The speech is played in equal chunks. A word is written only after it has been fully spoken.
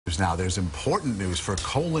now. There's important news for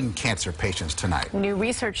colon cancer patients tonight. New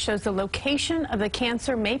research shows the location of the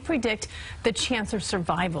cancer may predict the chance of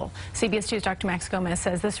survival. CBS 2's Dr. Max Gomez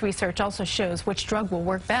says this research also shows which drug will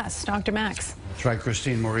work best. Dr. Max. That's right,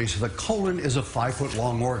 Christine Maurice. The colon is a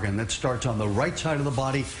 5-foot-long organ that starts on the right side of the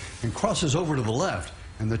body and crosses over to the left.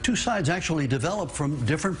 And the two sides actually develop from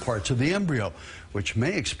different parts of the embryo, which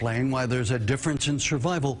may explain why there's a difference in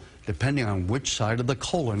survival depending on which side of the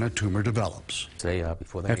colon a tumor develops.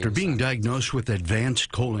 After being diagnosed with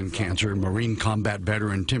advanced colon cancer, Marine combat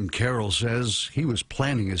veteran Tim Carroll says he was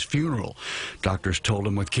planning his funeral. Doctors told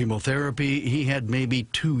him with chemotherapy he had maybe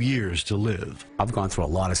 2 years to live. I've gone through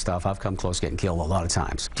a lot of stuff. I've come close to getting killed a lot of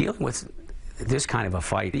times. Dealing with this kind of a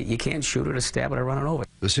fight, you can't shoot it or stab it or run it over.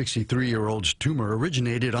 The 63-year-old's tumor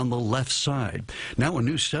originated on the left side. Now a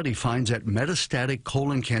new study finds that metastatic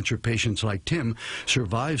colon cancer patients like Tim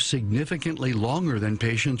survive significantly longer than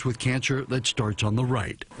patients with cancer that starts on the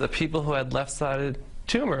right. The people who had left-sided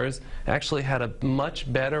tumors actually had a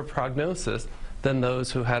much better prognosis than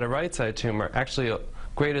those who had a right-side tumor, actually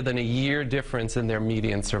greater than a year difference in their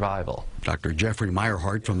median survival. Dr. Jeffrey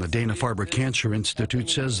Meyerhart from the Dana-Farber Cancer Institute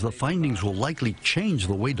says the findings will likely change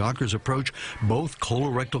the way doctors approach both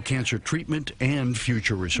colorectal cancer treatment and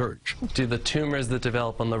future research. Do the tumors that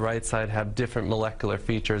develop on the right side have different molecular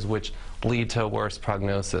features which lead to a worse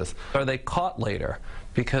prognosis? Are they caught later?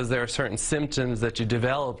 Because there are certain symptoms that you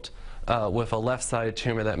developed with a left-sided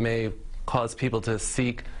tumor that may cause people to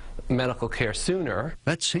seek medical care sooner.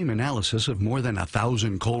 That same analysis of more than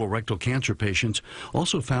 1,000 colorectal cancer patients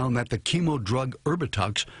also found that the chemo drug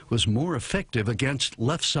Erbitux was more effective against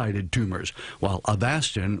left-sided tumors, while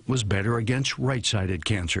Avastin was better against right-sided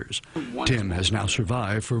cancers. Tim has now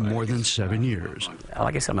survived for more than 7 years.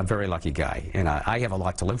 Like I said, I'm a very lucky guy, and I have a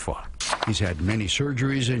lot to live for. He's had many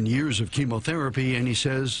surgeries and years of chemotherapy, and he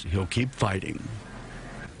says he'll keep fighting.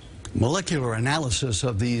 Molecular analysis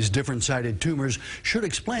of these different-sided tumors should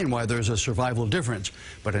explain why there's a survival difference.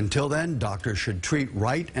 But until then, doctors should treat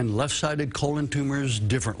right and left-sided colon tumors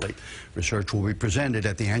differently. Research will be presented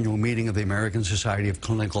at the annual meeting of the American Society of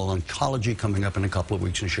Clinical Oncology coming up in a couple of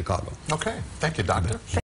weeks in Chicago. Okay. Thank you, Doctor.